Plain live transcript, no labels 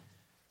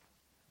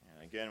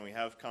Again, we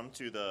have come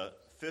to the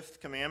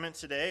Fifth Commandment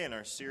today in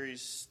our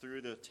series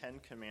through the 10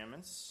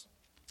 Commandments.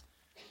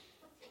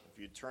 If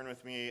you'd turn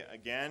with me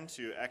again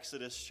to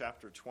Exodus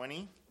chapter 20.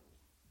 I'm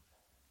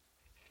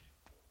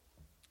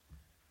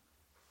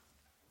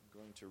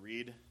going to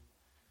read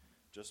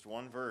just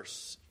one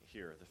verse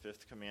here, the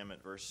Fifth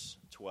Commandment, verse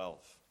 12.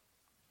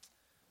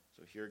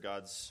 So hear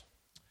God's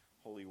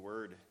holy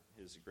word,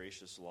 his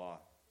gracious law.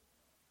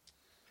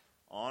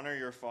 Honor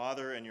your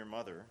father and your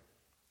mother,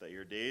 that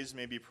your days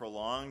may be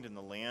prolonged in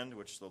the land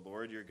which the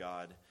Lord your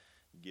God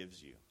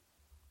gives you.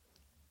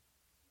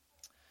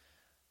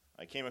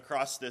 I came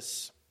across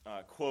this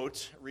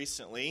quote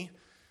recently,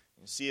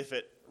 and see if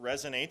it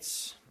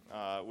resonates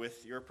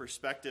with your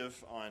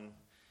perspective on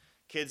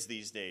kids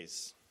these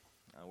days,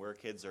 where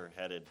kids are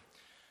headed.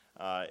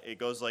 It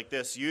goes like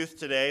this: youth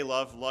today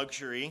love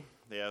luxury.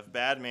 They have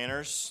bad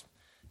manners,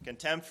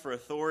 contempt for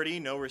authority,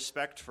 no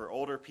respect for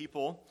older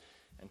people,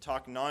 and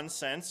talk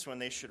nonsense when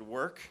they should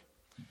work.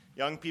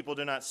 Young people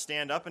do not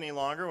stand up any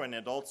longer when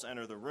adults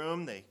enter the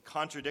room. They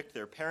contradict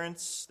their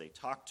parents. They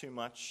talk too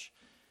much,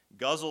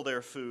 guzzle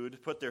their food,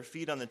 put their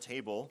feet on the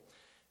table,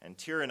 and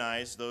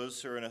tyrannize those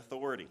who are in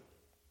authority.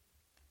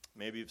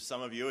 Maybe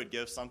some of you would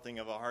give something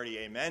of a hearty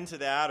amen to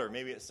that, or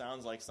maybe it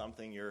sounds like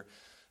something your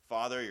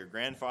father, your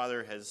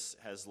grandfather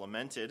has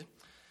lamented.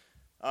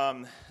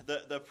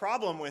 The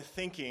problem with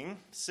thinking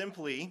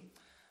simply,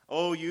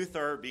 oh, youth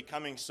are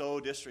becoming so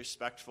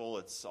disrespectful,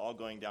 it's all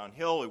going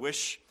downhill. We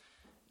wish,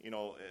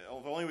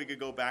 if only we could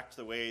go back to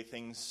the way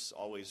things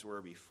always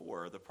were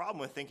before. The problem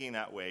with thinking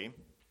that way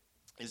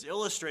is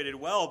illustrated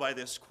well by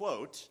this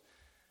quote,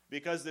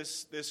 because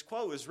this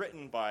quote was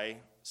written by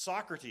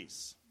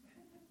Socrates.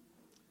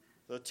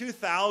 So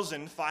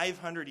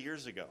 2,500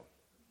 years ago,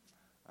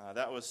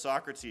 that was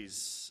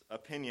Socrates'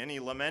 opinion.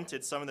 He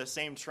lamented some of the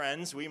same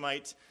trends we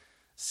might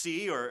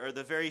see, or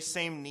the very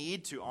same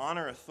need to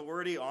honor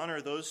authority,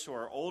 honor those who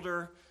are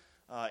older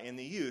in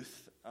the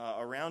youth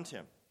around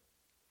him.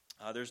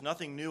 There's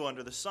nothing new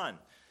under the sun.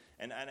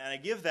 And I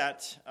give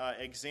that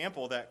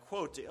example, that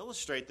quote, to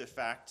illustrate the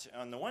fact,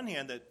 on the one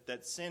hand,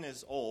 that sin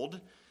is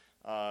old.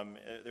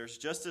 There's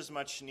just as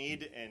much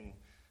need in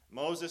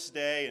Moses'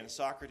 day and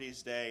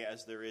Socrates' day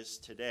as there is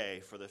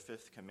today for the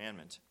Fifth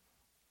Commandment.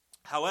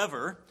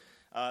 However,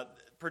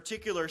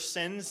 particular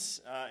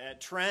sins,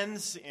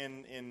 trends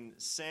in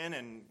sin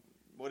and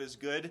what is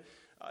good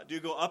do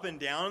go up and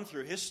down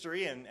through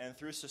history and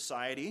through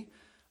society.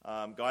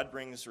 God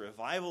brings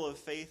revival of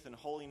faith and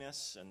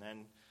holiness, and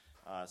then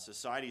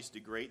societies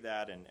degrade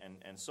that,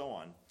 and so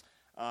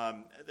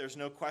on. There's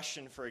no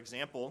question, for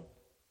example,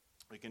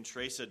 we can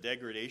trace a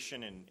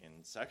degradation in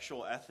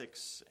sexual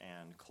ethics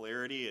and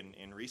clarity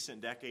in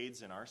recent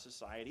decades in our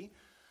society.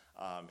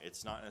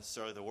 It's not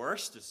necessarily the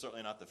worst. It's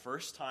certainly not the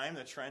first time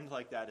a trend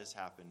like that has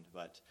happened,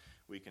 but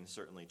we can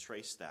certainly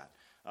trace that.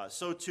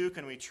 So too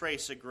can we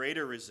trace a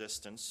greater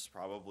resistance,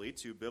 probably,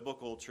 to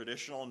biblical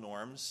traditional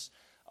norms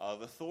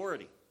of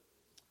authority.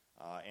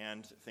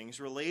 And things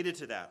related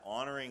to that,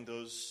 honoring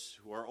those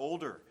who are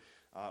older,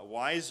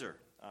 wiser,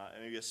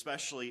 maybe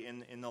especially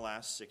in the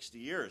last 60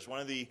 years. One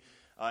of the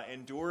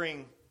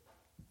enduring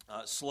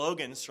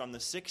slogans from the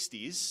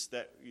 60s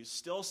that you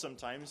still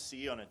sometimes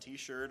see on a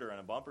t-shirt or on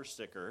a bumper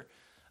sticker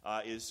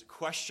is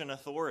question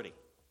authority.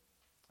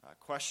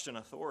 Question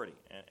authority.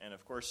 And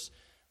of course,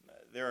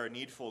 there are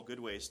needful good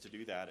ways to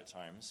do that at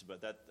times,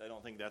 but I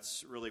don't think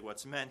that's really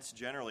what's meant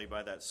generally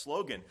by that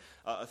slogan.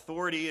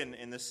 Authority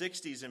in the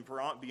 60s and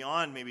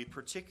beyond, maybe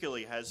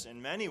particularly, has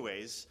in many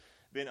ways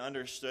been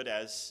understood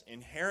as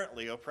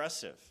inherently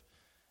oppressive.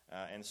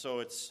 And so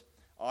it's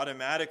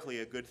automatically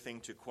a good thing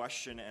to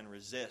question and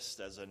resist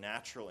as a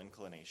natural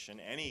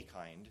inclination any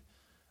kind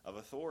of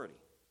authority.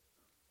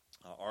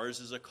 Ours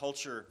is a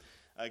culture,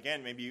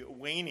 again, maybe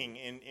waning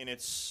in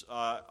its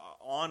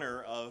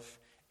honor of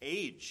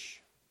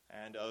age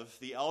and of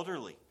the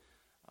elderly,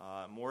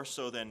 more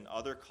so than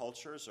other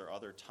cultures or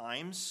other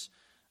times.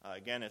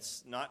 Again,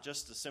 it's not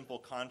just a simple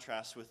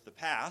contrast with the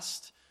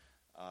past.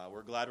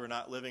 We're glad we're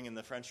not living in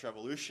the French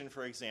Revolution,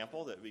 for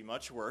example. That would be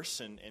much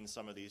worse in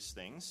some of these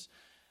things.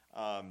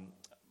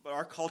 But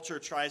our culture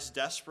tries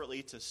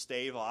desperately to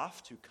stave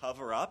off, to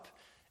cover up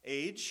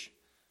age.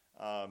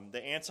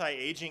 The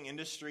anti-aging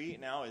industry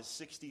now is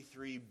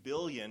 $63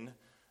 billion.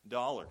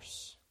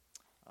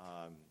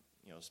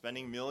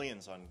 Spending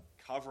millions on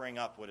covering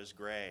up what is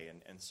gray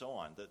and so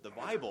on. The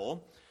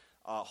Bible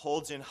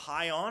holds in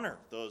high honor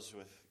those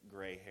with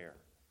gray hair.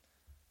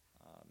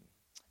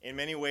 In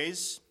many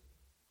ways,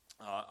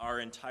 our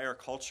entire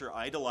culture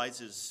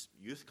idolizes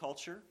youth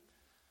culture.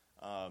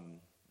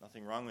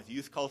 Nothing wrong with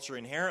youth culture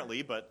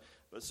inherently, but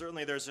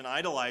certainly there's an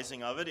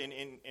idolizing of it.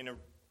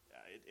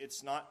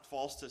 It's not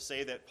false to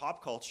say that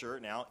pop culture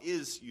now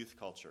is youth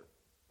culture.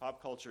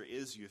 Pop culture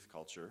is youth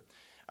culture.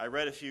 I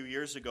read a few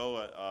years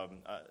ago,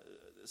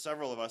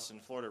 several of us in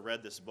Florida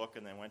read this book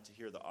and then went to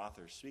hear the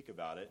author speak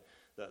about it.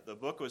 The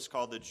book was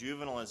called The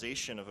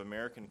Juvenilization of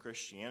American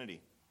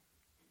Christianity.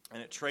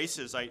 And it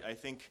traces, I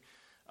think,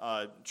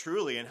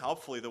 truly and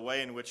helpfully the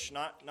way in which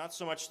not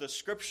so much the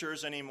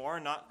scriptures anymore,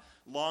 not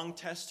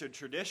long-tested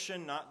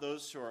tradition, not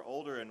those who are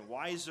older and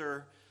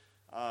wiser,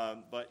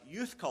 but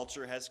youth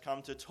culture has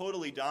come to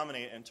totally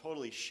dominate and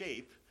totally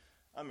shape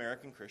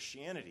American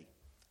Christianity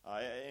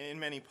in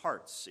many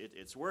parts.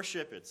 It's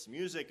worship, it's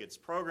music, it's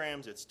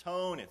programs, it's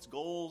tone, it's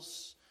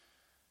goals.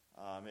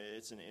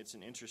 It's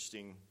an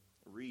interesting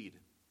read.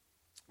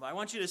 But I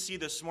want you to see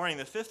this morning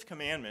the Fifth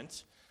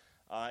Commandment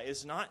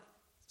is not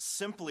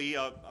simply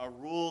a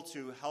rule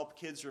to help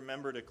kids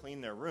remember to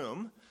clean their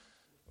room,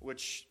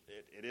 which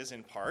it is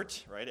in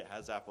part, right? It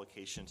has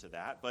application to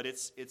that, but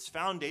it's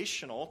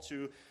foundational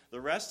to the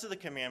rest of the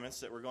commandments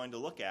that we're going to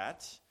look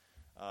at,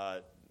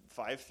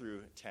 5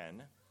 through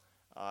 10.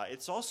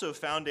 It's also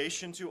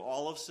foundation to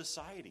all of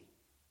society.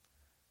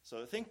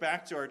 So think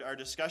back to our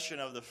discussion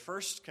of the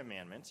first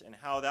commandment and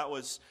how that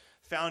was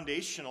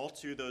foundational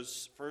to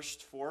those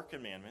first 4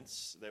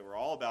 commandments. They were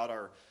all about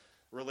our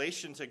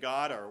relation to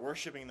God, our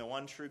worshiping the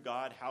one true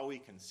God, how we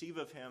conceive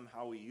of him,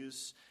 how we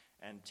use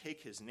and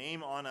take his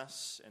name on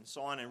us, and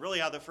so on. And really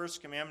how the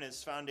first commandment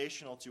is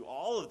foundational to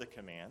all of the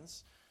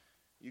commands.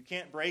 You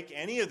can't break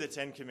any of the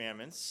 10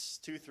 commandments,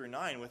 2 through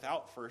 9,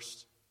 without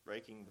first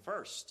breaking the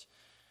first.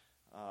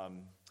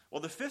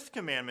 Well, the fifth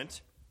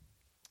commandment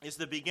is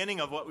the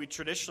beginning of what we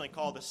traditionally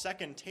call the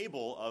second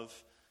table of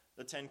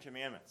the 10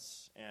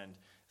 commandments. And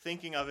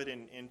thinking of it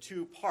in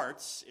 2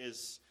 parts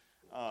is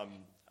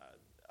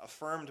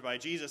affirmed by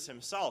Jesus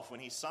himself when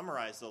he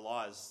summarized the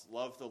law as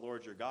love the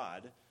Lord your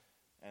God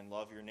and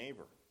love your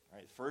neighbor.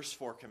 Right? First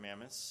 4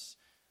 commandments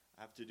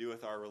have to do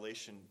with our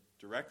relation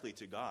directly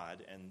to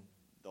God, and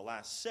the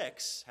last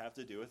 6 have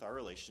to do with our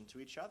relation to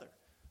each other,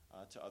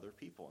 to other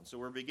people. And so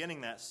we're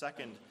beginning that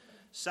second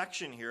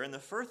section here. And the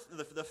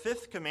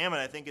fifth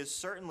commandment, I think, is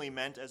certainly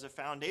meant as a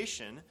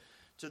foundation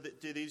to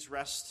these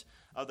rest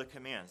of the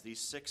commands,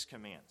 these 6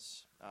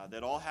 commands,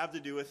 that all have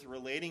to do with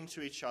relating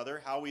to each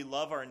other, how we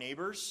love our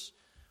neighbors.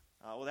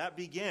 Well, that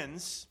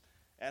begins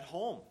at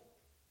home.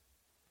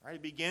 Right?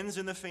 It begins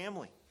in the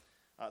family.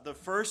 The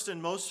first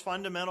and most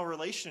fundamental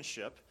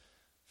relationship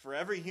for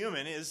every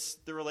human is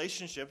the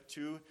relationship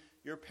to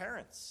your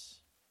parents,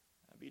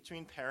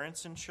 between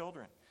parents and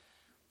children.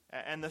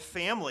 And the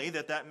family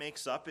that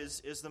makes up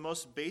is the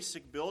most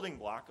basic building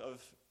block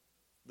of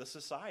the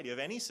society, of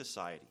any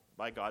society,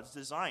 by God's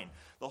design.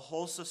 The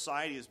whole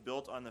society is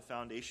built on the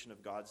foundation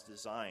of God's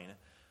design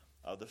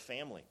of the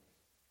family.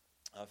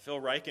 Phil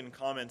Ryken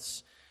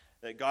comments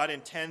that God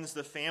intends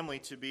the family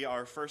to be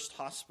our first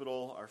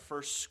hospital, our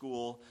first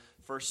school,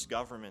 first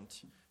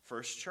government,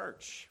 first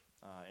church,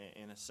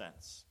 in a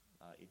sense,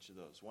 each of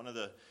those. One of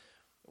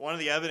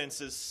the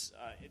evidences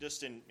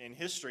just in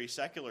history,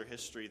 secular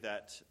history,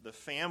 that the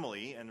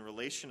family and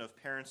relation of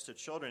parents to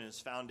children is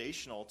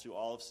foundational to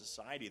all of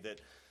society,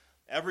 that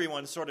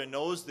everyone sort of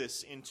knows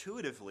this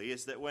intuitively,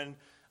 is that when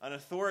an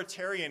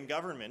authoritarian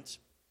government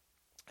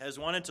has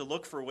wanted to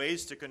look for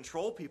ways to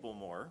control people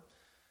more,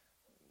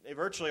 they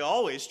virtually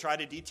always try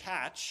to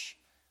detach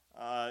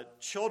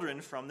children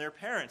from their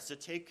parents, to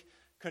take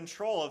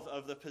control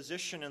of the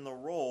position and the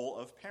role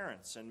of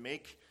parents, and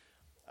make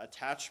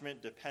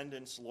attachment,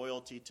 dependence,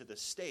 loyalty to the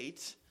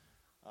state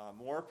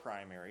more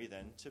primary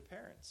than to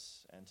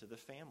parents and to the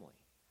family.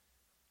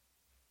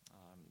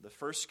 The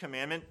first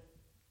commandment,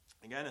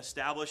 again,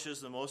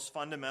 establishes the most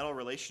fundamental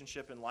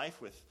relationship in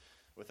life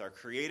with our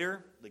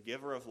Creator, the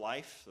giver of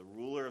life, the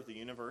ruler of the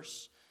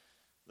universe.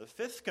 The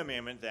fifth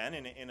commandment, then,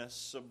 in a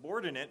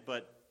subordinate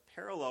but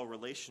parallel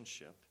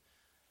relationship,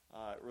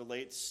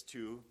 relates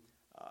to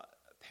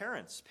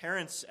parents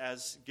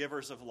as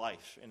givers of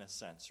life, in a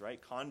sense,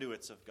 right?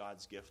 Conduits of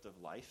God's gift of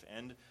life,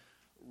 and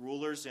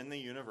rulers in the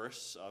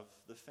universe of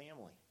the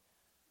family.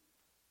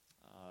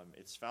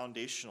 It's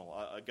foundational.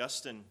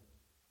 Augustine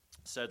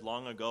said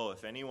long ago,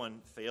 if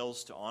anyone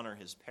fails to honor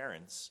his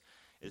parents,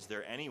 is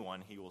there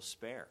anyone he will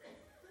spare?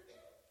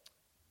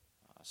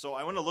 So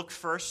I want to look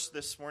first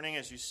this morning,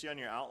 as you see on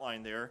your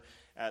outline there,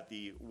 at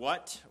the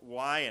what,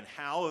 why, and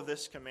how of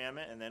this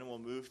commandment, and then we'll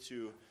move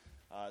to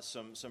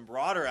some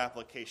broader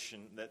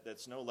application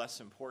that's no less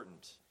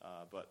important,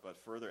 but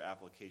further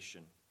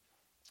application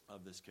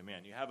of this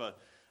command. You have a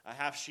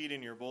half sheet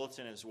in your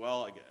bulletin as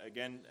well.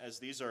 Again, as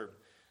these are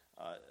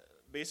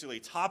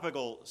basically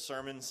topical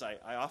sermons,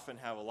 I often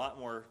have a lot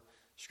more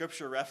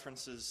scripture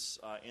references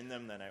in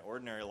them than I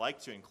ordinarily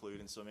like to include,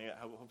 and so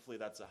hopefully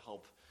that's a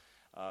help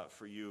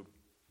for you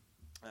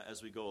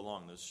as we go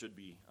along. Those should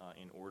be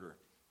in order.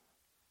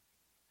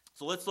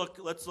 So let's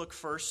look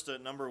first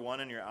at number 1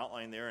 in your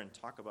outline there and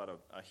talk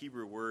about a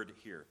Hebrew word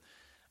here.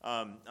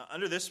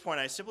 Under this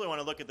point, I simply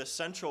want to look at the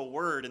central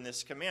word in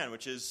this command,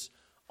 which is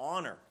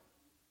honor.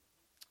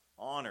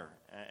 Honor.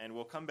 And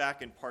we'll come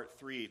back in point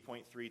 3,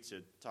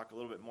 to talk a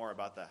little bit more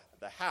about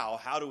the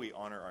how. How do we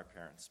honor our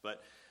parents?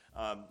 But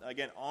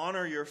again,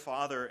 honor your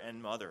father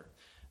and mother.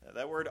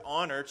 That word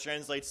honor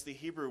translates the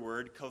Hebrew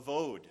word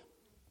kavod.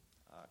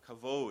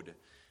 Kavod,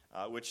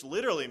 which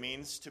literally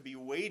means to be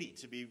weighty,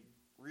 to be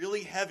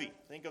really heavy.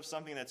 Think of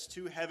something that's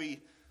too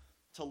heavy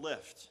to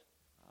lift,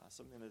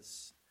 something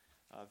that's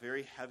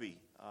very heavy.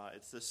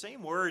 It's the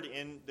same word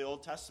in the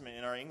Old Testament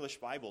in our English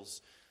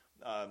Bibles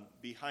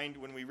behind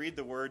when we read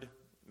the word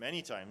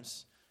many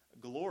times,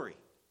 glory.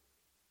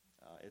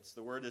 It's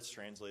the word that's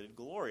translated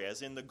glory,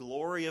 as in the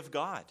glory of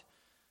God.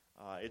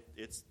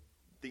 It's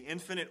the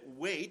infinite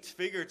weight,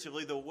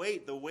 figuratively, the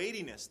weight, the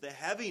weightiness, the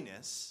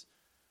heaviness,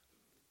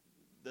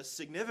 the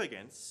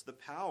significance, the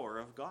power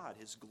of God,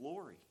 his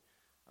glory.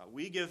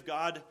 We give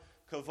God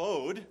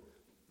kavod.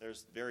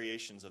 There's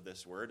variations of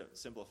this word,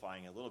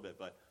 simplifying it a little bit,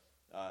 but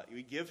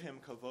we give him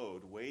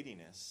kavod,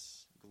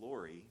 weightiness,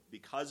 glory,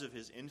 because of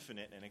his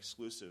infinite and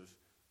exclusive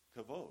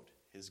kavod,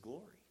 his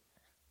glory,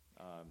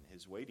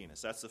 his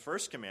weightiness. That's the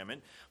first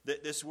commandment.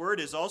 This word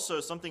is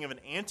also something of an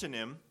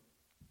antonym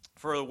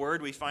for a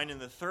word we find in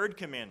the third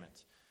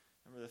commandment.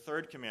 Remember the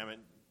third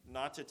commandment,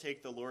 not to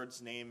take the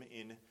Lord's name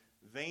in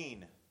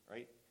vain,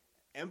 right?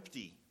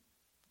 Empty.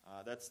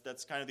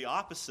 That's kind of the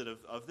opposite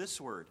of this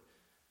word.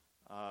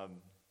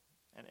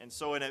 And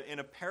so in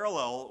a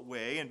parallel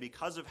way, and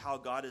because of how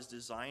God has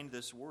designed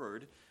this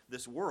world,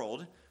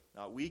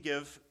 we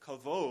give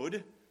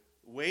kavod,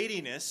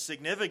 weightiness,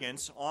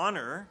 significance,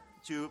 honor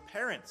to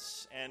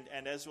parents,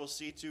 and as we'll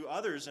see, to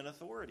others in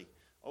authority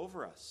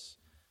over us.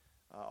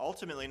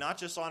 Ultimately, not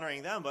just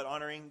honoring them, but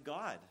honoring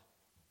God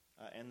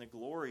and the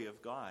glory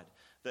of God.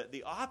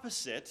 The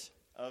opposite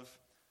of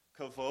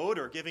kavod,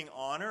 or giving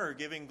honor, or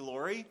giving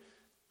glory,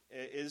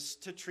 is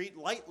to treat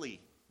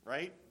lightly,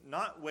 right?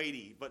 Not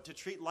weighty, but to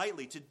treat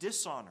lightly, to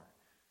dishonor.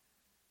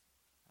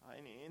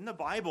 In the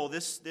Bible,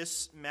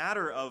 this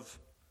matter of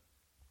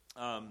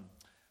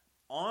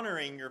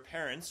honoring your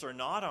parents or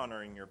not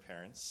honoring your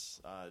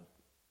parents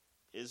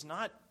is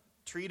not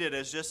treated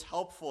as just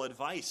helpful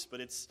advice, but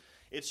it's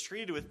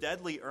treated with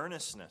deadly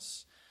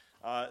earnestness.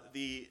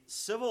 The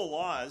civil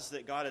laws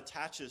that God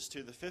attaches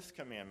to the Fifth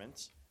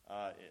Commandment,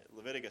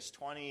 Leviticus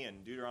 20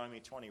 and Deuteronomy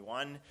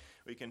 21,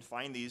 we can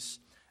find these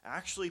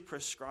actually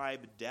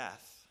prescribe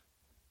death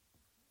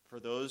for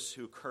those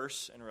who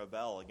curse and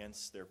rebel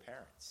against their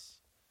parents.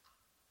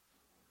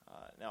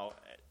 Now,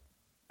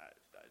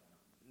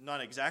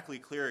 not exactly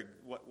clear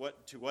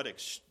to what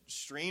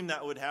extreme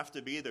that would have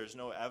to be. There's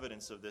no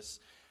evidence of this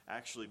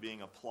actually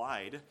being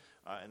applied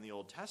in the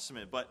Old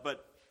Testament.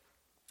 But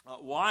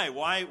why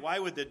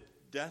would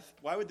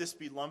this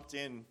be lumped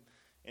in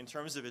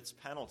terms of its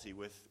penalty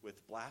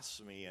with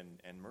blasphemy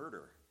and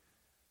murder?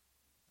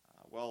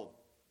 Well,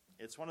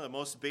 it's one of the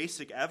most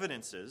basic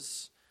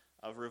evidences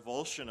of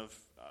revulsion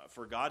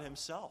for God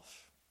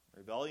himself,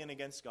 rebellion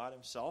against God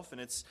himself, and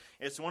it's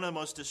one of the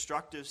most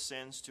destructive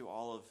sins to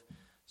all of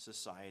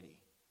society.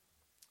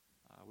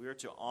 We are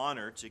to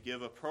honor, to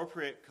give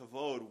appropriate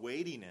kavod,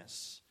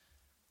 weightiness,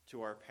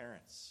 to our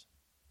parents.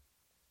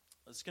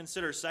 Let's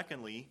consider,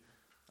 secondly,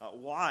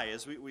 why,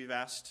 as we've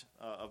asked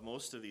of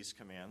most of these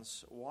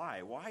commands,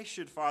 why? Why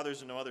should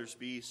fathers and mothers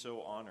be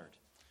so honored?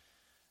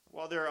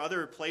 Well, there are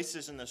other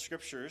places in the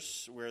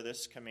Scriptures where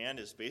this command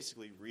is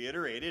basically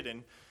reiterated,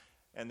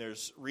 and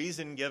there's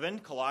reason given.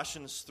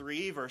 Colossians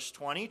 3, verse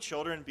 20,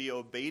 children, be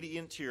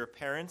obedient to your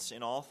parents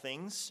in all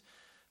things,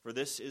 for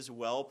this is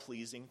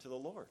well-pleasing to the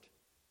Lord.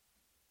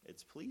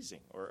 It's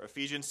pleasing. Or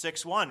Ephesians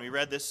 6:1, we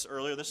read this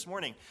earlier this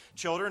morning.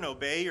 Children,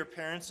 obey your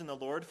parents in the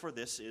Lord, for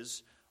this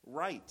is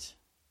right.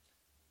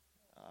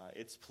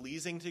 It's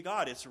pleasing to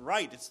God. It's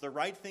right. It's the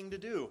right thing to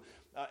do.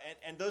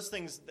 And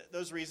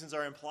those reasons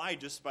are implied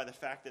just by the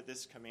fact that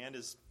this command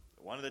is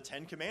one of the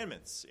 10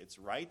 Commandments. It's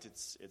right.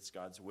 It's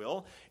God's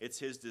will. It's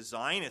his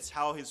design. It's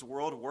how his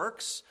world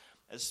works,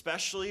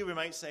 especially, we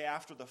might say,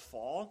 after the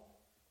fall.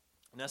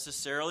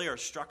 Necessarily are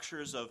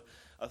structures of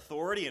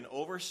authority and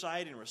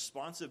oversight and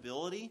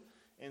responsibility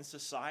in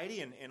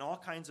society and in all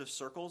kinds of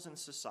circles in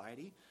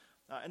society.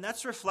 And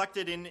that's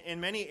reflected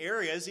in many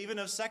areas, even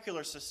of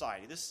secular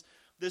society.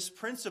 This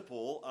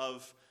principle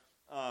of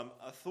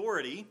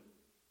authority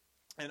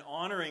and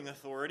honoring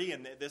authority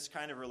and this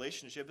kind of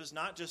relationship is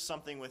not just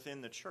something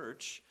within the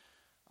church.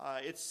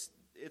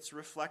 It's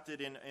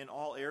reflected in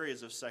all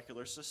areas of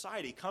secular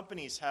society.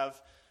 Companies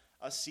have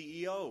a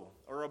CEO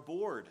or a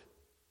board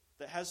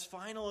that has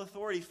final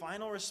authority,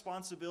 final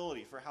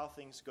responsibility for how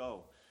things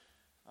go.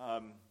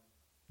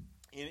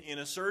 In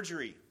a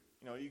surgery,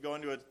 you go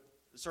into a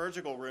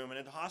surgical room in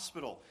a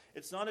hospital.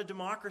 It's not a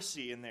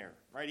democracy in there,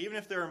 right? Even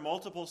if there are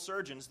multiple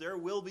surgeons, there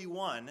will be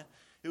one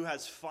who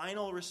has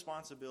final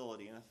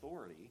responsibility and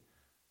authority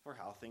for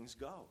how things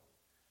go.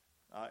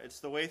 It's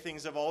the way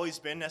things have always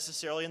been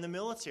necessarily in the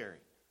military,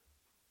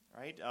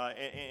 right?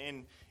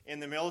 In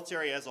the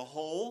military as a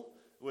whole,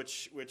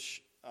 which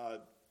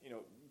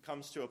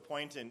comes to a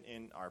point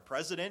in our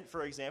president,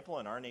 for example,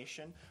 in our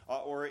nation,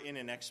 or in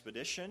an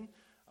expedition,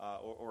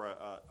 or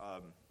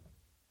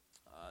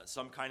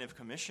some kind of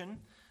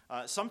commission.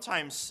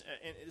 Sometimes,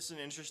 and this is an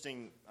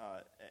interesting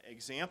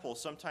example,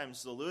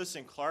 sometimes the Lewis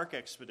and Clark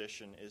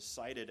expedition is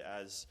cited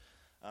as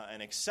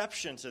an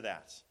exception to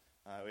that.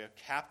 We have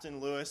Captain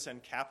Lewis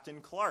and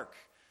Captain Clark,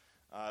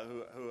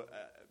 who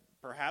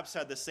perhaps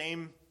had the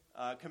same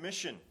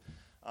commission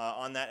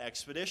on that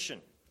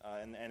expedition,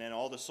 and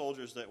all the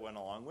soldiers that went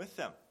along with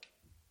them.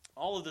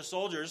 All of the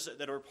soldiers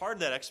that were part of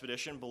that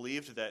expedition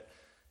believed that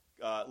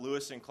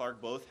Lewis and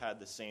Clark both had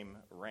the same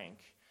rank.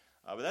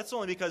 But that's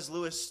only because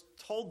Lewis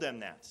told them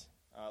that.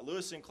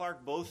 Lewis and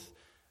Clark both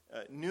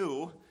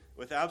knew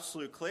with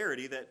absolute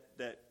clarity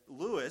that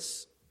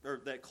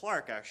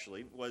Clark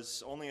actually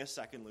was only a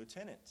second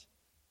lieutenant.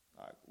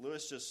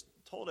 Lewis just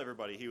told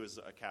everybody he was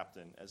a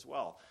captain as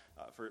well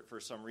for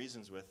some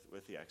reasons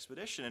with the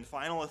expedition. And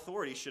final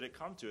authority, should it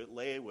come to it,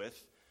 lay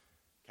with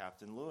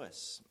Captain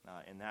Lewis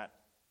in that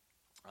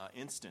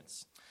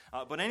instance.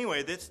 But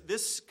anyway,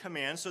 this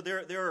command, so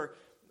there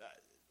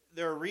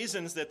are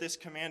reasons that this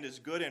command is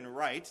good and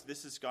right.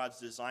 This is God's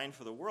design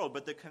for the world.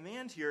 But the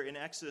command here in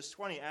Exodus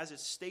 20, as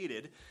it's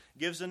stated,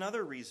 gives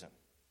another reason.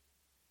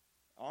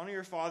 Honor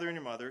your father and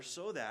your mother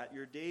so that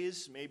your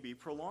days may be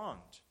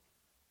prolonged.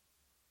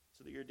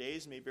 So that your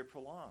days may be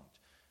prolonged.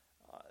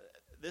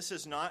 This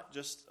is not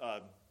just a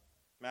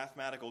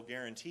mathematical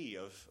guarantee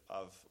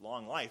of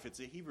long life.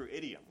 It's a Hebrew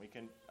idiom. We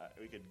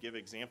could give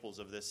examples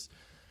of this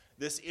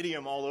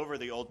idiom all over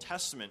the Old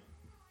Testament.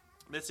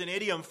 It's an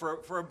idiom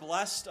for a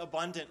blessed,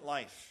 abundant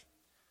life.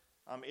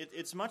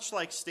 It's much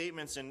like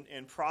statements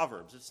in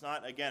Proverbs. It's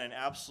not, again, an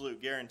absolute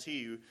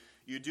guarantee.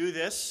 You do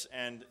this,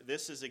 and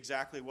this is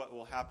exactly what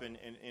will happen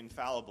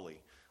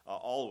infallibly,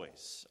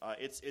 always.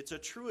 It's a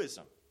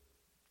truism,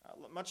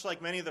 much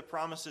like many of the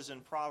promises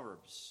in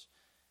Proverbs.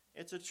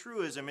 It's a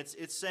truism.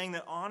 It's saying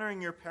that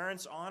honoring your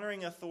parents,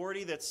 honoring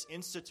authority that's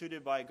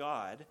instituted by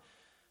God,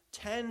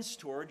 tends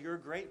toward your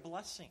great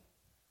blessing.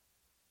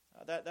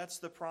 That's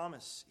the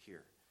promise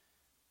here.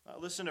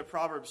 Listen to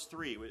Proverbs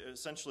 3, which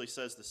essentially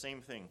says the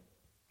same thing.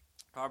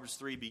 Proverbs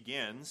 3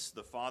 begins,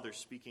 the father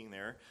speaking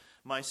there,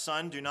 "My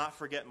son, do not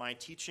forget my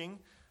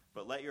teaching,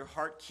 but let your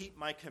heart keep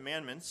my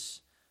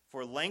commandments,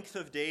 for length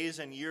of days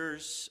and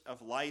years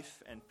of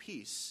life and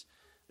peace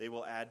they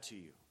will add to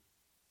you."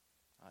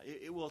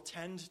 It will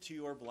tend to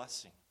your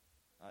blessing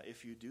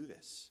if you do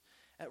this.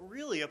 It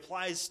really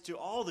applies to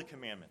all the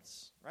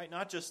commandments, right?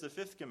 Not just the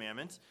fifth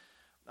commandment.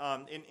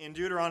 In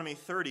Deuteronomy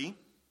 30,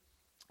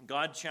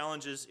 God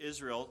challenges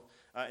Israel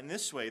in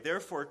this way: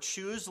 "Therefore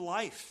choose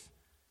life,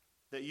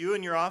 that you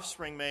and your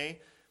offspring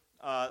may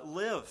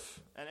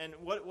live." And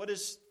what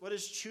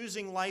does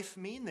choosing life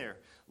mean there?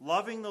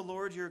 Loving the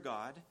Lord your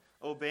God,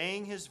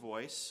 obeying his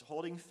voice,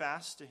 holding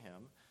fast to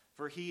him,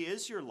 for he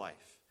is your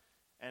life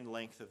and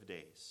length of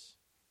days.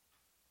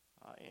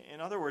 In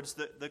other words,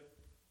 the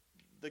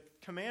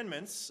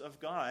commandments of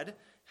God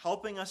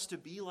helping us to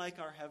be like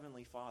our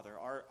Heavenly Father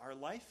are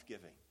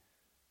life-giving.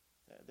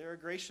 They're a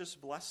gracious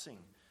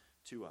blessing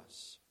to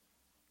us.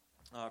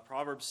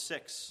 Proverbs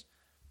 6,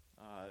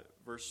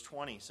 verse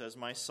 20 says,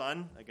 "My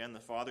son," again the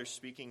father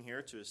speaking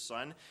here to his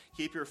son,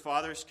 "keep your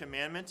father's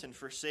commandment and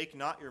forsake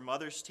not your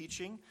mother's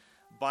teaching.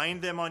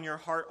 Bind them on your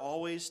heart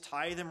always,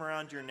 tie them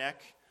around your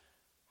neck."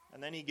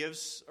 And then he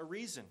gives a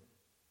reason.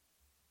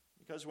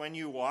 "Because when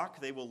you walk,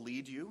 they will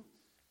lead you.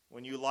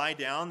 When you lie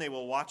down, they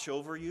will watch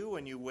over you.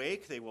 When you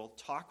wake, they will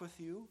talk with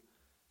you."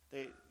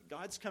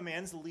 God's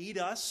commands lead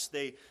us.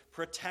 They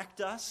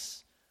protect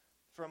us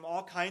from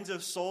all kinds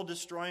of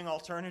soul-destroying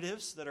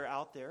alternatives that are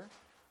out there.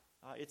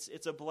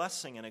 It's a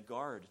blessing and a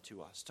guard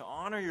to us. To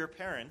honor your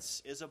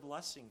parents is a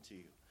blessing to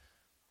you.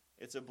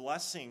 It's a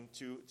blessing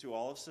to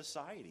all of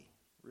society,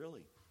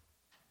 really.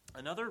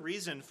 Another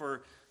reason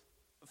for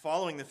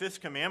following the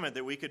fifth commandment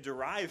that we could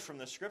derive from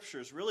the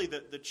scriptures, really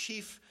the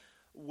chief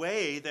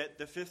way that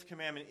the fifth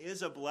commandment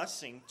is a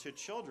blessing to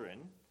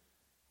children,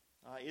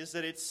 is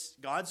that it's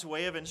God's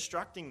way of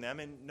instructing them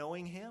in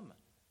knowing him.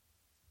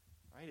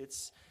 Right?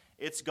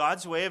 It's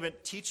God's way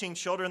of teaching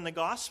children the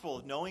gospel,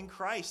 of knowing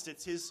Christ.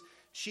 It's his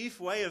chief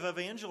way of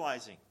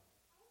evangelizing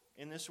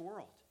in this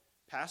world,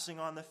 passing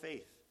on the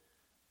faith.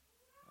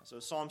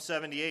 So Psalm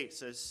 78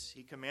 says,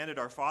 "He commanded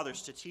our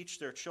fathers to teach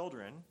their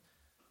children."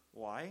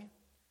 Why?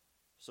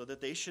 So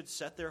that they should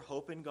set their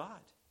hope in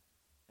God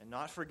and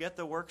not forget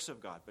the works of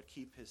God, but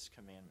keep his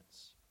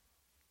commandments.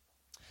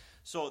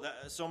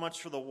 So much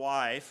for the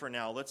why for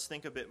now. Let's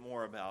think a bit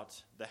more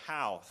about the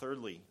how,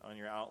 thirdly, on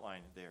your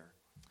outline there.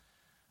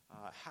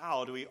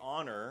 How do we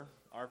honor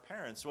our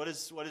parents? What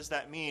does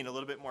that mean a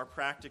little bit more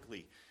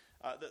practically?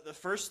 The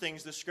first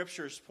things the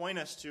scriptures point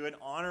us to in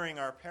honoring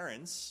our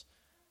parents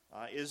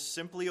is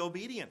simply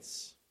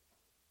obedience.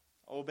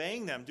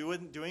 Obeying them,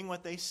 doing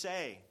what they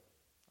say,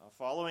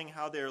 following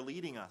how they're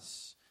leading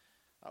us.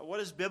 What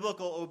does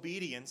biblical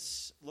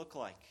obedience look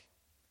like?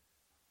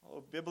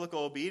 Well,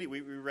 biblical obedience,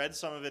 we read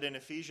some of it in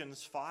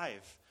Ephesians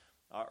 5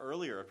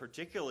 earlier,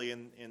 particularly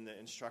in the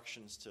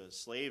instructions to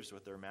slaves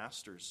with their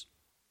masters.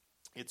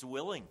 It's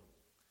willing.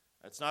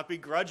 It's not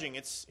begrudging.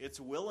 It's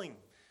willing.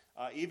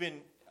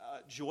 Even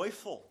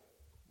joyful,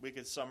 we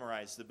could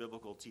summarize the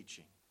biblical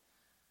teaching.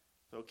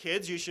 So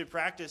kids, you should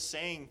practice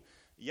saying,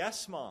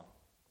 "Yes, Mom,"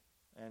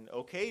 and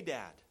 "Okay,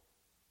 Dad,"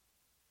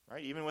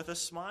 right? Even with a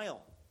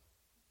smile.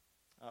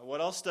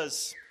 What else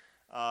does...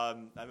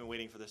 I've been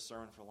waiting for this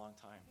sermon for a long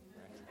time.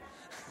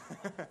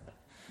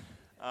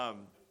 Right?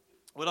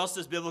 What else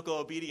does biblical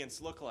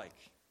obedience look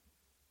like?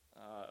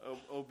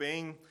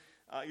 Obeying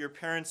your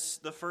parents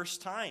the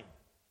first time.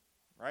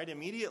 right?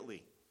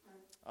 Immediately.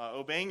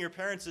 Obeying your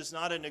parents is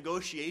not a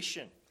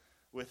negotiation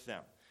with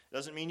them. It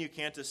doesn't mean you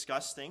can't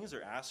discuss things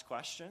or ask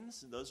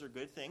questions. Those are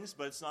good things,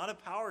 but it's not a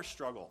power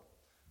struggle,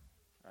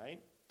 right?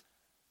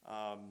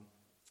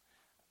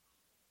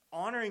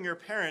 Honoring your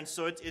parents,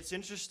 so it's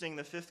interesting,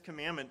 the Fifth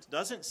Commandment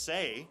doesn't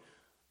say,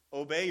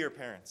 obey your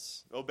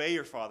parents, obey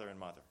your father and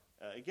mother.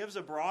 It gives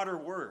a broader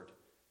word,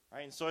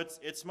 right? And so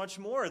it's much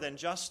more than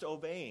just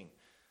obeying.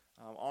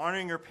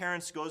 Honoring your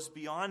parents goes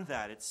beyond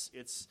that.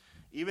 It's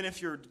even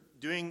if you're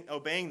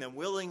obeying them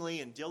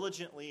willingly and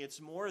diligently, it's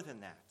more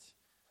than that.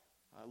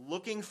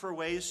 Looking for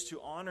ways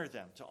to honor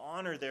them, to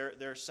honor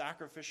their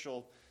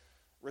sacrificial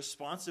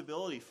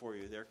responsibility for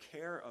you, their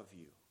care of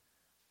you.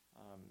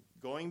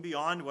 Going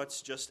beyond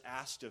what's just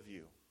asked of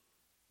you.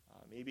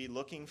 Maybe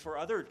looking for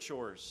other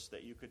chores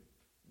that you could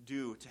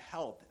do to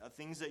help,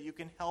 things that you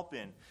can help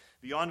in,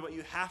 beyond what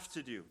you have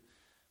to do.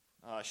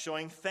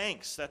 Showing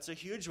thanks, that's a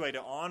huge way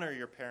to honor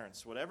your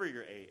parents, whatever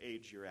your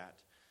age you're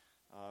at.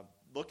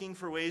 Looking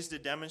for ways to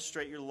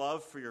demonstrate your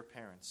love for your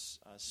parents.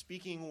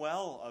 Speaking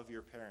well of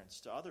your parents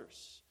to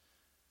others.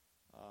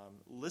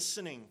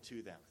 Listening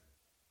to them.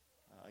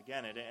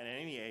 Again, at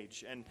any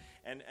age.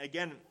 And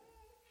again,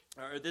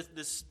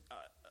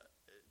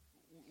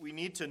 we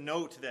need to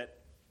note that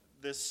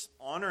this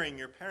honoring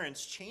your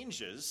parents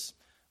changes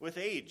with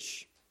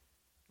age.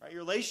 Right?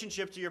 Your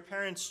relationship to your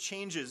parents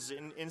changes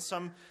in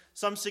some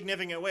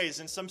significant ways.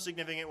 In some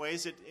significant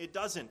ways, it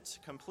doesn't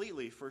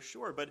completely, for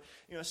sure. But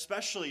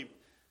especially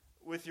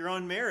with your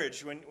own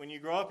marriage, when you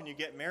grow up and you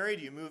get married,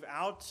 you move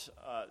out.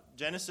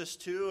 Genesis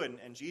 2,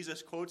 and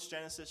Jesus quotes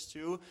Genesis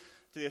 2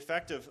 to the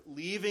effect of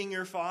leaving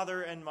your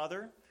father and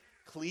mother,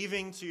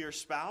 cleaving to your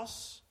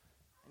spouse,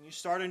 and you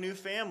start a new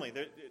family,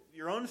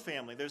 your own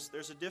family.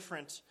 There's a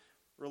different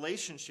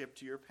relationship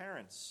to your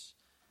parents.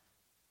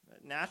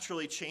 It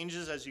naturally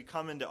changes as you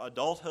come into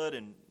adulthood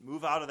and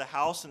move out of the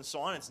house and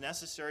so on. It's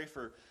necessary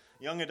for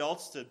young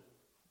adults to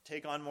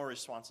take on more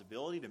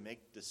responsibility, to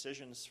make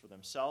decisions for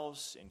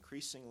themselves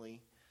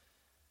increasingly.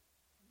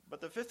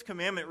 But the Fifth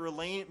Commandment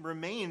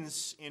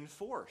remains in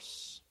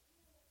force.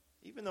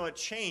 Even though it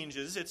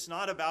changes, it's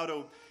not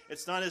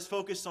as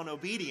focused on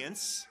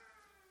obedience,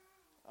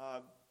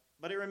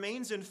 but it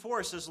remains in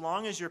force as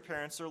long as your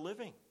parents are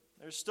living.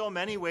 There's still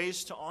many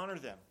ways to honor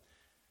them.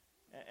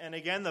 And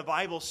again, the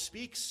Bible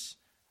speaks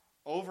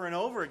over and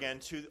over again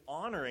to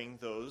honoring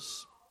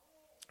those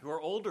who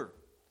are older,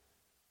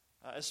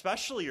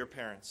 especially your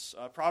parents.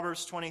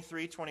 Proverbs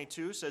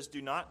 23:22 says,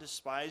 "Do not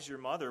despise your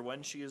mother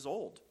when she is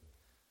old."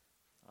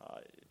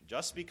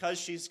 Just because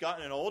she's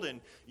gotten old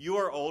and you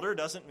are older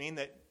doesn't mean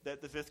that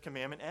the Fifth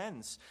Commandment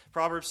ends.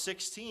 Proverbs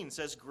 16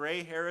 says,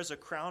 "Gray hair is a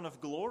crown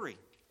of glory."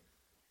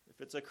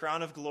 If it's a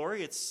crown of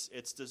glory,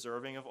 it's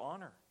deserving of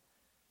honor.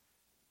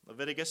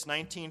 Leviticus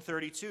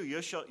 19:32,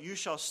 you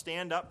shall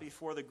stand up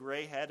before the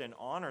gray head and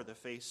honor the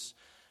face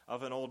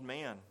of an old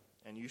man,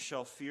 and you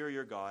shall fear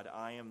your God.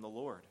 I am the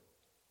Lord.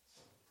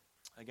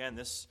 Again,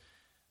 this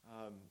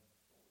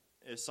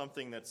is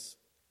something that's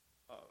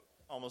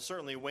almost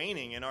certainly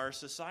waning in our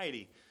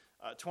society.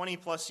 20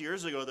 plus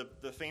years ago,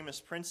 the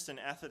famous Princeton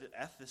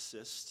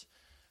ethicist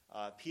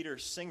Peter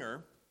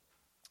Singer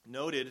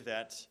noted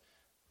that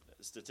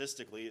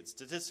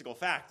statistical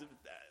fact,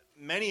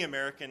 many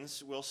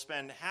Americans will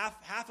spend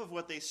half of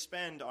what they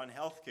spend on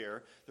health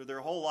care through their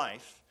whole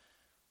life,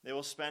 they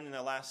will spend in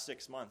the last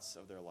 6 months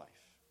of their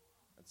life.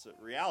 That's a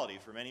reality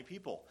for many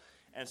people.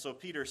 And so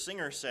Peter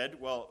Singer said,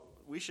 well,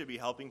 we should be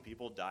helping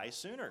people die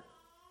sooner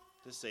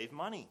to save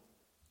money.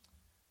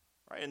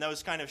 Right? And that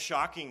was kind of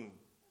shocking,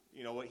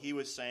 what he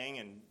was saying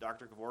and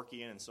Dr.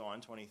 Kevorkian and so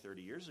on 20,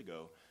 30 years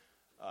ago.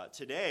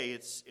 Today,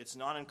 it's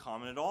not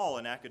uncommon at all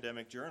in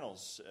academic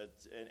journals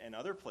and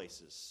other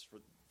places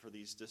for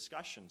these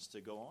discussions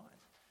to go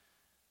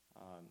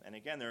on. And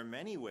again, there are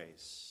many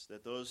ways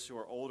that those who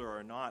are older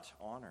are not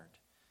honored.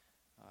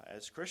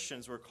 As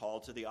Christians, we're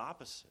called to the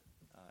opposite,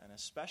 and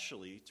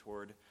especially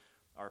toward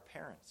our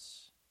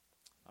parents.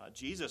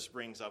 Jesus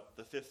brings up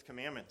the Fifth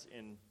Commandment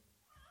in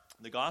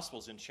the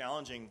Gospels in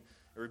challenging,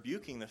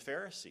 rebuking the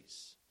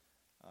Pharisees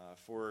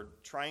for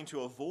trying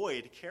to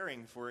avoid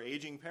caring for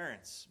aging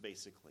parents,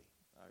 basically.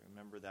 I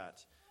remember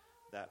that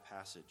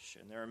passage.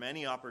 And there are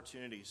many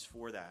opportunities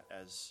for that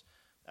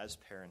as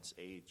parents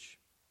age.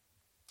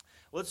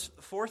 Let's,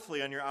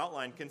 fourthly, on your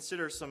outline,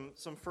 consider some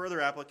further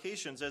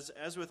applications.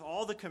 As with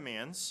all the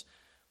commands,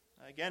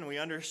 again, we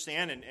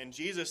understand, and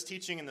Jesus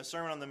teaching in the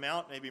Sermon on the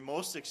Mount maybe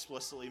most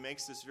explicitly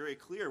makes this very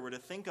clear. We're to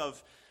think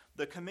of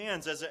the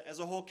commands as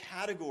a whole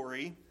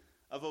category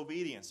of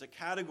obedience, a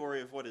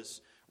category of what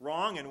is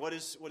wrong and what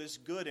is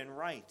good and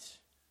right.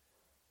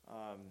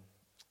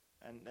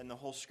 And the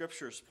whole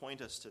Scriptures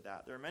point us to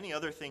that. There are many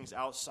other things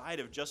outside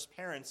of just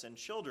parents and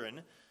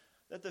children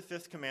that the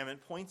Fifth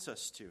Commandment points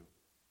us to.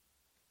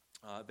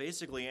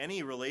 Basically,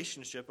 any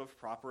relationship of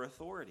proper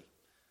authority.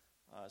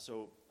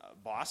 So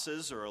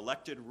bosses or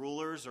elected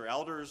rulers or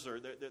elders, or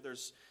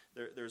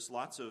there's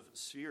lots of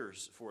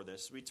spheres for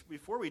this.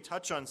 Before we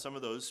touch on some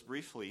of those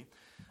briefly,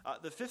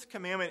 the Fifth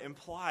Commandment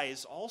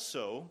implies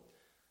also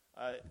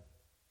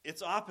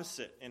it's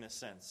opposite in a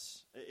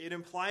sense. It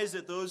implies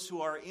that those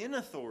who are in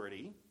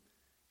authority,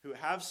 who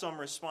have some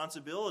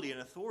responsibility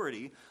and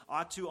authority,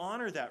 ought to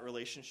honor that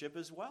relationship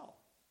as well.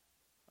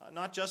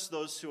 Not just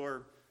those who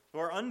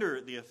are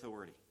under the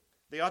authority.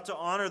 They ought to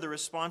honor the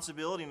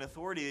responsibility and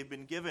authority they've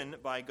been given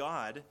by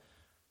God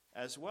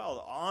as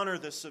well. Honor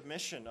the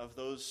submission of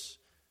those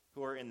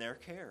who are in their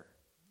care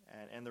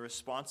and the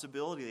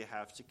responsibility they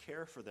have to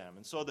care for them.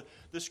 And so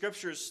the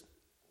Scriptures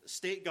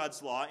state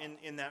God's law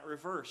in that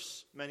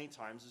reverse many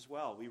times as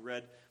well. We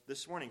read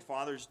this morning,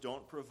 fathers,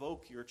 don't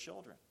provoke your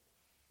children.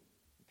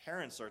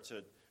 Parents are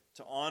to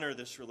honor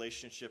this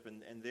relationship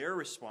and their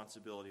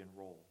responsibility and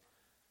role.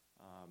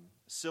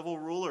 Civil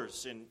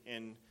rulers,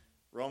 in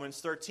Romans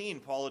 13,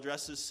 Paul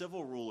addresses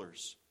civil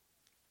rulers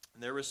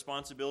and their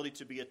responsibility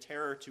to be a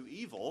terror to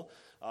evil,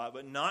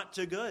 but not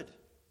to good.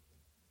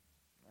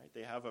 Right?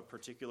 They have a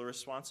particular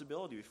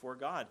responsibility before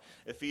God.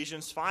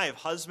 Ephesians 5,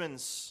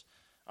 husbands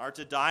are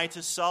to die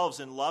to selves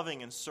in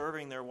loving and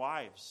serving their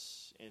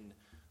wives, in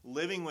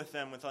living with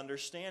them with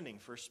understanding,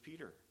 1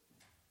 Peter.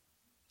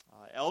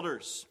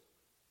 Elders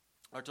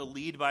are to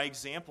lead by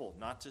example,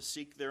 not to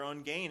seek their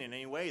own gain in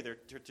any way. They're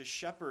to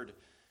shepherd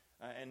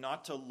and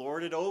not to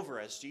lord it over,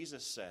 as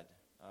Jesus said,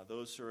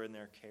 those who are in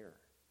their care.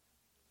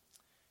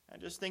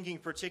 And just thinking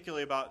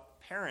particularly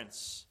about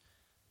parents,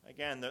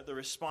 again, the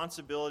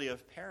responsibility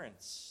of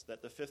parents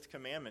that the Fifth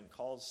Commandment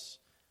calls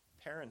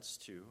parents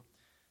to.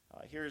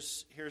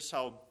 Here's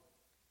how,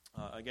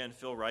 again,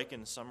 Phil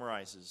Ryken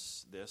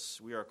summarizes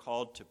this. We are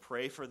called to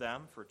pray for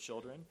them, for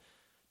children,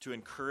 to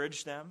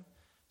encourage them,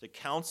 to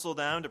counsel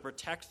them, to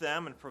protect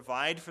them, and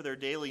provide for their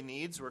daily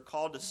needs. We're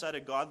called to set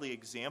a godly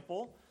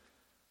example,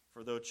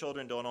 for though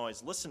children don't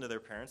always listen to their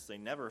parents, they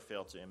never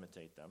fail to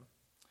imitate them.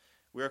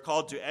 We are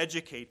called to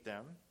educate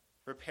them,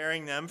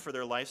 preparing them for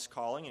their life's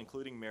calling,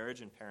 including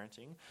marriage and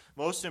parenting.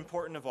 Most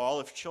important of all,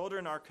 if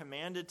children are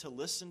commanded to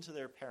listen to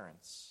their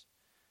parents,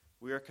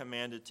 we are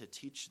commanded to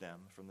teach them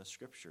from the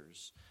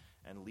Scriptures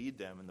and lead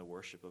them in the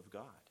worship of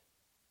God.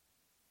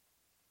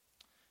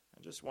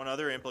 And just one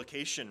other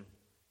implication,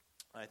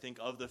 I think,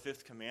 of the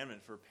Fifth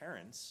Commandment for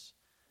parents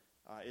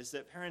is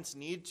that parents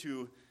need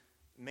to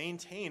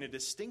maintain a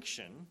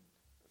distinction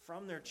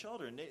from their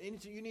children.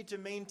 You need to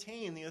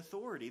maintain the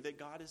authority that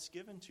God has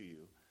given to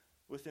you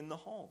within the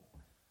home.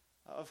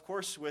 Of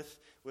course, with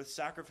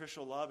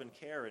sacrificial love and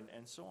care and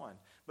so on.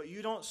 But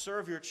you don't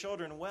serve your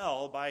children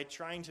well by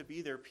trying to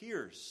be their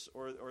peers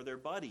or their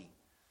buddy.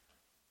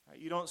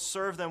 You don't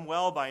serve them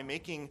well by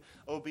making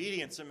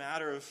obedience a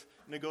matter of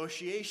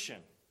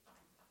negotiation.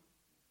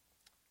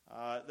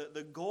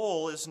 The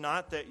goal is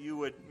not that you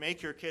would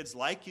make your kids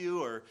like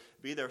you or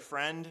be their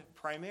friend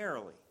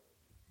primarily,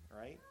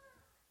 right?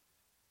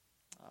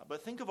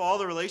 But think of all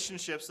the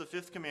relationships the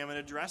Fifth Commandment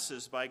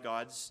addresses by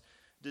God's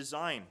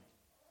design.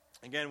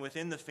 Again,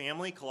 within the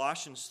family,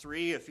 Colossians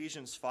 3,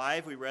 Ephesians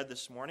 5, we read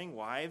this morning,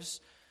 wives,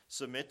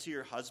 submit to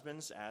your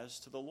husbands as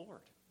to the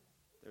Lord.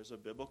 There's a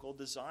biblical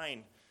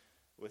design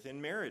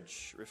within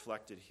marriage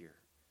reflected here.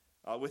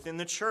 Within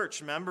the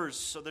church,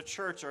 members of the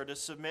church are to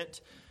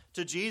submit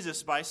to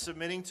Jesus by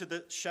submitting to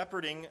the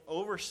shepherding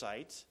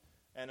oversight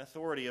and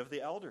authority of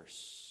the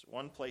elders.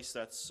 One place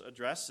that's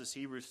addressed is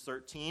Hebrews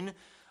 13.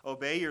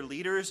 Obey your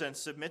leaders and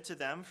submit to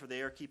them, for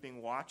they are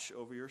keeping watch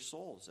over your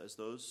souls as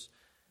those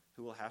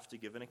who will have to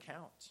give an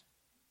account.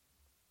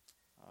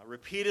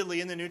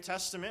 Repeatedly in the New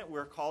Testament,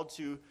 we're called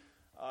to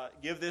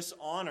give this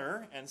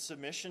honor and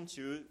submission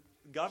to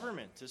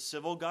government, to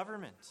civil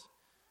government.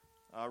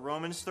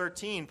 Romans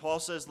 13, Paul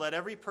says, let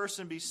every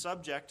person be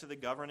subject to the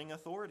governing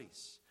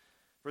authorities.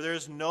 For there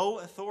is no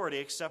authority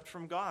except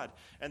from God,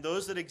 and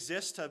those that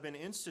exist have been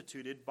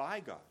instituted by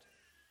God.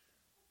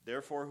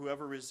 Therefore,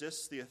 whoever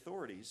resists the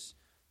authorities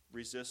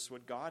resists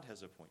what God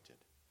has appointed.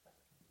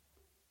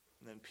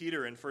 And then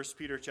Peter in 1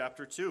 Peter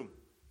chapter 2,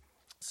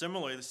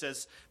 similarly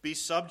says, be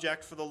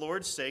subject for the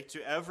Lord's sake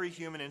to every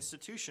human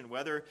institution,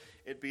 whether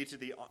it be to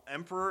the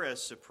emperor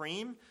as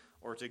supreme,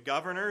 or to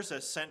governors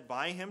as sent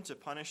by him to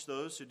punish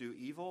those who do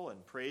evil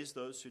and praise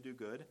those who do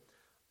good.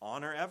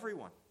 Honor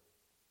everyone.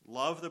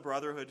 Love the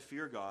brotherhood,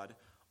 fear God,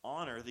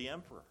 honor the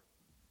emperor.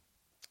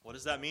 What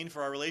does that mean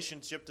for our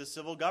relationship to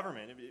civil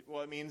government?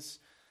 Well, it means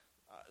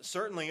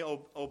certainly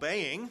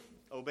obeying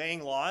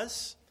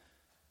laws.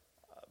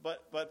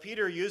 But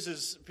Peter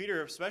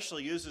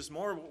especially uses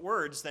more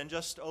words than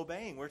just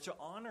obeying. We're to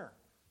honor.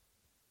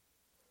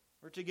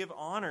 We're to give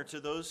honor to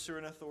those who are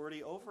in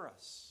authority over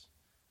us.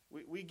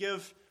 We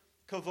give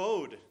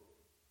kavod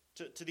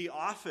to the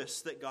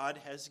office that God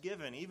has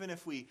given, even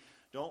if we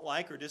don't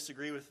like or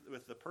disagree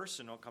with the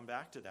person. I'll come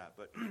back to that.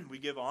 But we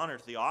give honor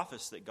to the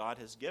office that God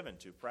has given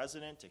to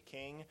president, to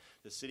king,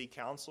 to city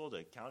council,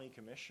 to county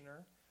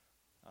commissioner,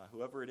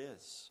 whoever it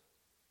is.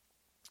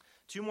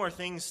 Two more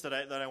things that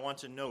I want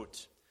to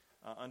note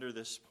under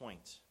this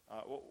point.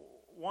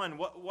 One,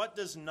 what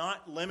does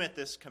not limit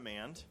this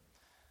command?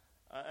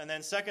 And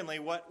then secondly,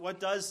 what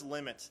does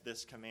limit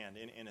this command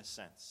in a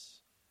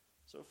sense?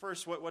 So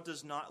first, what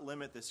does not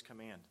limit this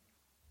command?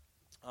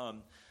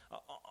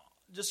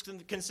 just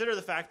consider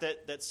the fact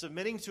that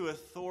submitting to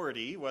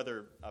authority,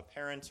 whether a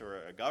parent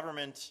or a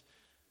government,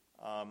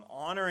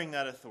 honoring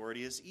that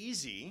authority is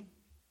easy,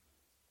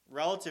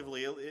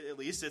 relatively at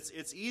least.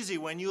 It's easy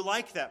when you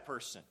like that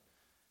person,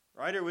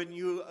 right? Or when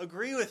you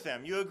agree with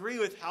them. You agree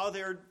with how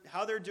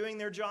they're doing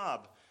their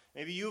job.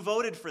 Maybe you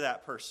voted for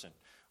that person,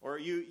 or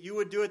you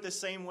would do it the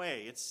same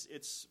way.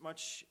 It's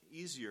much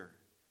easier.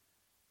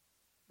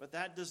 But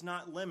that does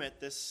not limit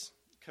this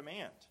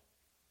command.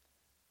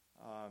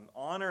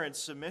 Honor and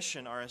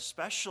submission are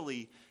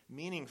especially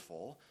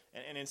meaningful,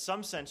 and in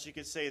some sense you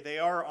could say they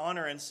are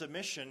honor and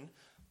submission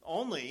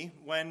only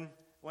when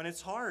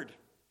it's hard,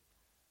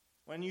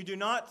 when you do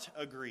not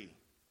agree,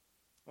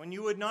 when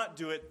you would not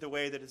do it the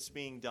way that it's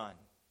being done.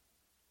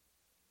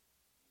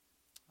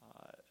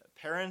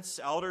 Parents,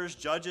 elders,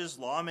 judges,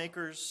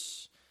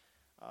 lawmakers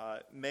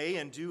may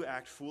and do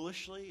act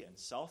foolishly and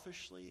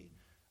selfishly,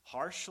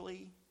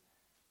 harshly.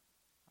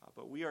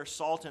 But we are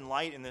salt and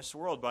light in this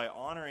world by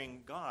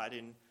honoring God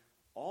and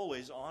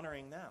always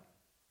honoring them.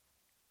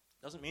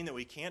 Doesn't mean that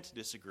we can't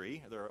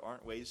disagree. There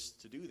aren't ways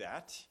to do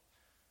that.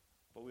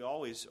 But we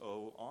always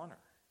owe honor.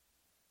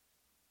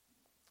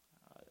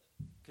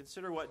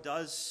 Consider what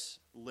does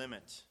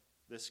limit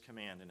this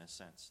command in a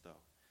sense, though.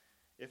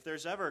 If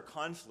there's ever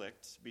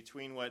conflict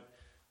between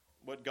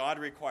what God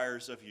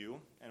requires of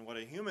you and what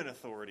a human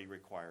authority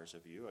requires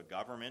of you, a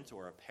government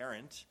or a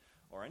parent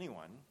or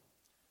anyone,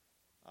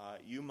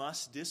 you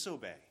must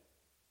disobey.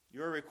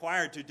 You are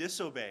required to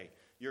disobey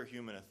your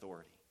human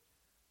authority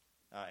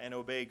and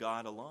obey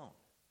God alone.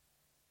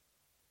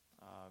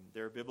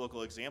 There are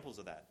biblical examples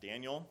of that.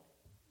 Daniel,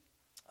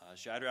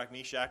 Shadrach,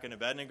 Meshach, and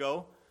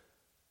Abednego,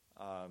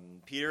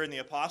 Peter and the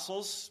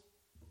apostles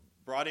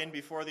brought in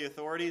before the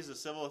authorities, the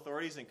civil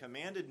authorities, and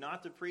commanded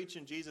not to preach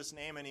in Jesus'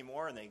 name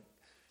anymore, and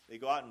they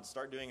go out and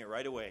start doing it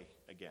right away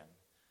again.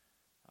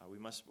 We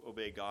must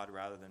obey God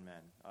rather than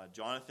men.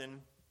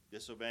 Jonathan,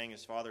 disobeying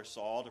his father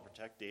Saul to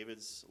protect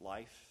David's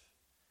life.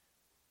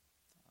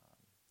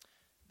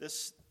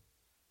 This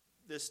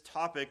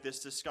topic, this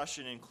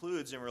discussion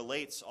includes and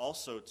relates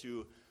also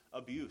to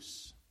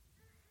abuse,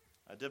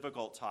 a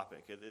difficult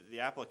topic. The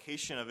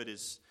application of it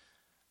is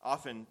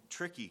often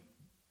tricky,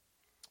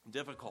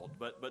 difficult,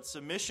 but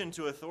submission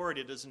to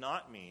authority does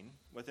not mean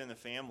within the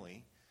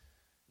family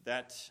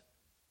that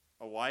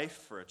a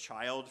wife or a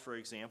child, for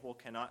example,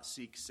 cannot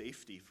seek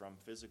safety from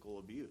physical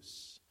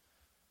abuse.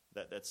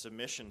 That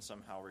submission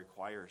somehow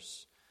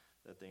requires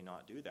that they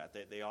not do that.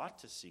 They ought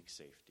to seek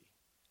safety.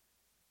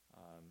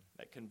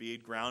 That can be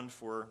ground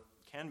for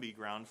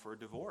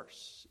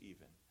divorce,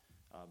 even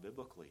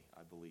biblically,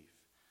 I believe.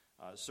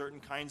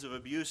 Certain kinds of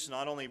abuse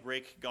not only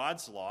break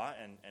God's law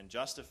and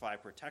justify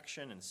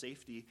protection and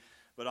safety,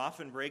 but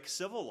often break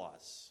civil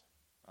laws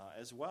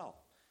as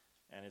well.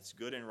 And it's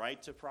good and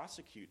right to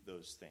prosecute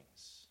those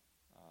things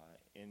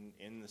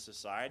in the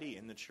society,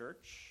 in the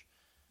church,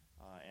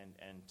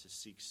 and to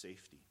seek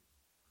safety.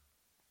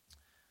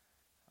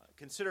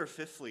 Consider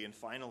fifthly and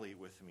finally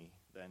with me,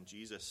 then,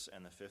 Jesus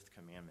and the Fifth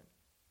Commandment.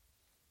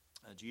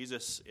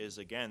 Jesus is,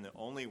 again, the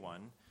only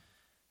one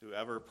who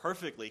ever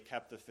perfectly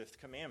kept the Fifth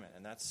Commandment,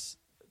 and that's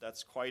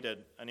quite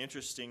an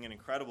interesting and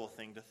incredible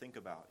thing to think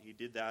about. He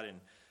did that in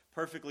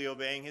perfectly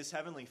obeying his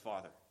heavenly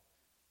Father.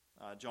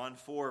 John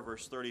 4,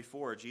 verse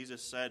 34,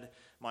 Jesus said,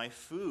 "My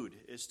food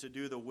is to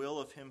do the will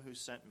of him who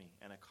sent me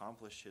and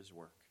accomplish his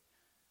work."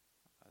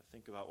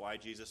 Think about why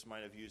Jesus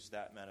might have used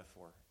that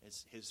metaphor.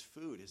 His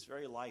food, his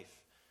very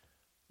life,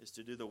 is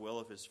to do the will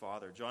of his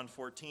Father. John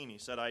 14, he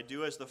said, "I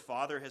do as the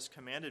Father has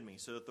commanded me,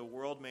 so that the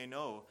world may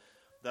know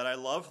that I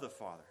love the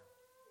Father."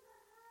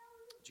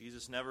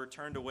 Jesus never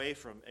turned away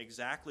from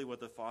exactly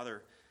what the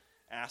Father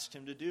asked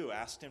him to do,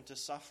 asked him to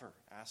suffer,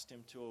 asked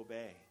him to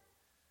obey.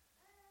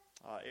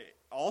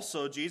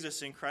 Also,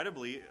 Jesus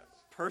incredibly,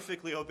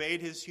 perfectly obeyed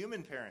his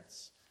human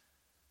parents.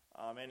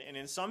 And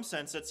in some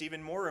sense, that's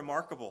even more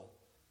remarkable.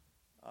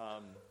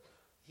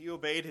 He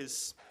obeyed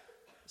his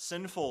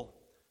sinful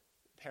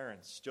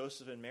parents,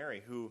 Joseph and Mary,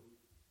 who,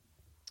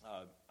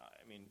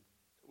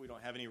 we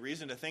don't have any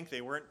reason to think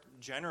they weren't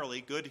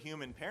generally good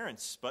human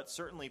parents, but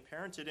certainly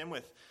parented him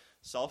with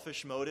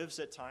selfish motives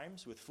at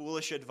times, with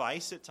foolish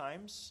advice at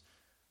times,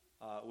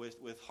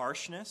 with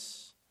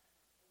harshness.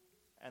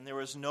 And there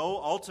was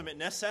no ultimate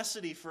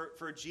necessity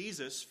for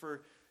Jesus,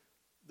 for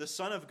the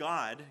Son of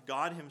God,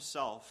 God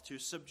himself, to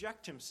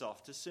subject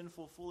himself to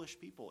sinful, foolish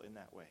people in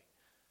that way.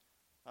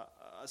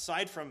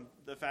 Aside from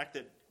the fact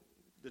that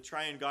the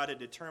triune God had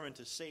determined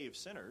to save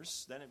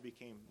sinners, then it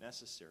became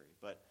necessary.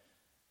 But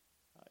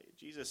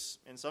Jesus,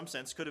 in some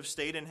sense, could have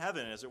stayed in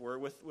heaven, as it were,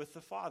 with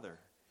the Father.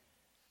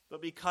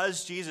 But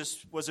because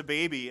Jesus was a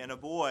baby and a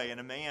boy and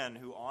a man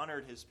who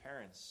honored his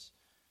parents,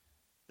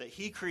 that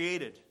he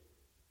created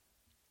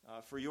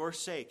for your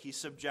sake, he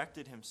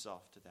subjected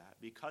himself to that.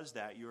 Because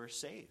that, you are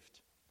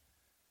saved.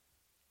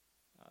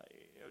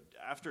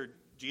 After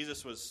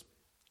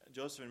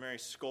Joseph and Mary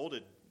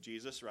scolded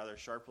Jesus rather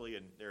sharply,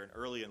 and they're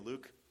early in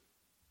Luke,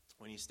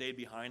 when he stayed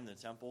behind the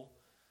temple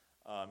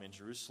in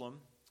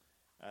Jerusalem.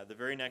 The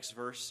very next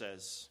verse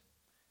says,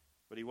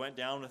 But he went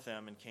down with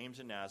them and came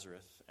to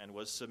Nazareth and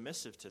was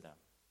submissive to them.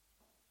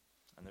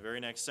 And the very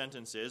next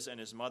sentence is,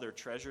 and his mother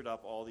treasured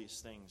up all these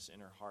things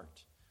in her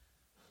heart.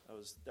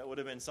 That would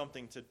have been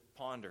something to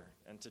ponder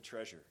and to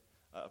treasure,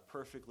 a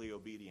perfectly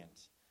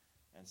obedient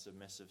and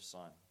submissive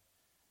son.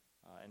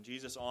 And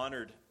Jesus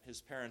honored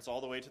his parents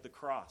all the way to the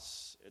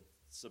cross. It's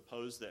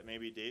supposed that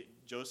maybe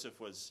Joseph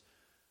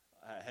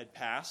had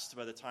passed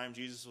by the time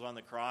Jesus was on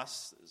the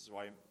cross. This is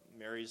why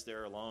Mary's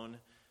there alone.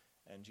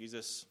 And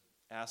Jesus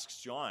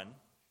asks John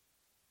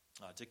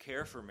to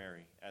care for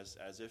Mary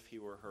as if he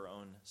were her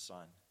own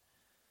son.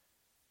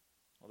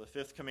 Well, the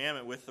fifth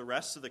commandment, with the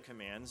rest of the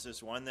commands,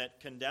 is one that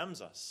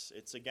condemns us.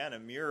 It's, again, a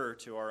mirror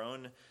to our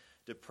own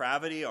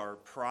depravity, our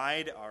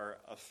pride, our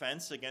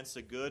offense against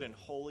a good and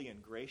holy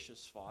and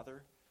gracious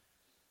Father.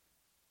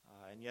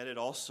 And yet it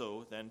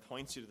also then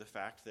points you to the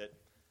fact that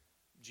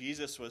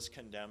Jesus was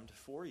condemned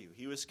for you.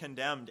 He was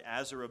condemned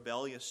as a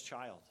rebellious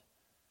child.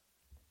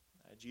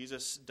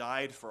 Jesus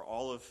died for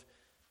all of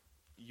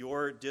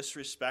your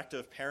disrespect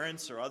of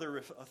parents or other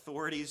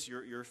authorities,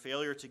 your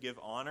failure to give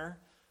honor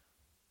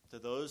to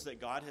those that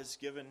God has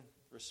given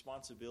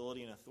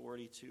responsibility and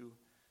authority to,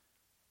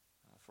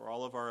 for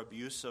all of our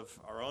abuse of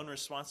our own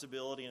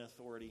responsibility and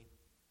authority.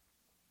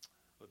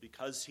 But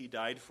because he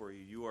died for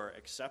you, you are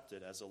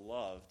accepted as a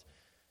loved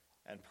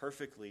and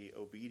perfectly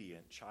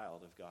obedient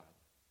child of God.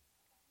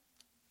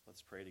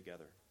 Let's pray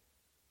together.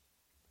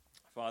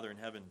 Father in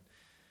heaven,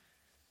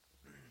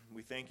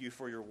 we thank you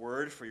for your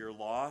word, for your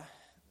law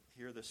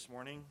here this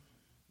morning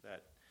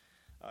that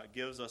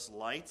gives us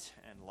light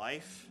and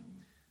life,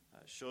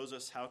 shows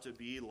us how to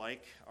be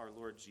like our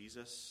Lord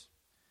Jesus.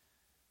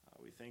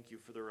 We thank you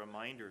for the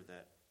reminder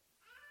that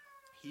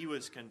he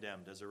was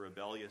condemned as a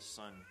rebellious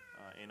son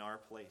in our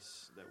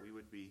place, that we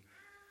would be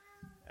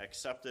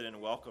accepted and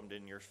welcomed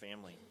in your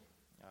family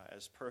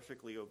as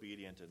perfectly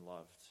obedient and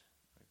loved.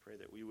 I pray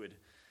that we would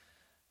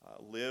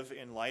live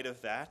in light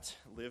of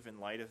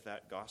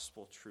that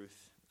gospel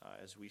truth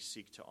as we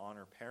seek to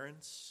honor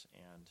parents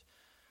and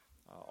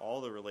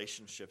all the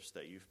relationships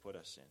that you've put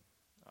us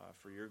in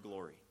for your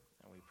glory.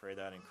 And we pray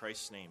that in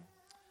Christ's name.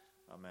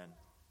 Amen.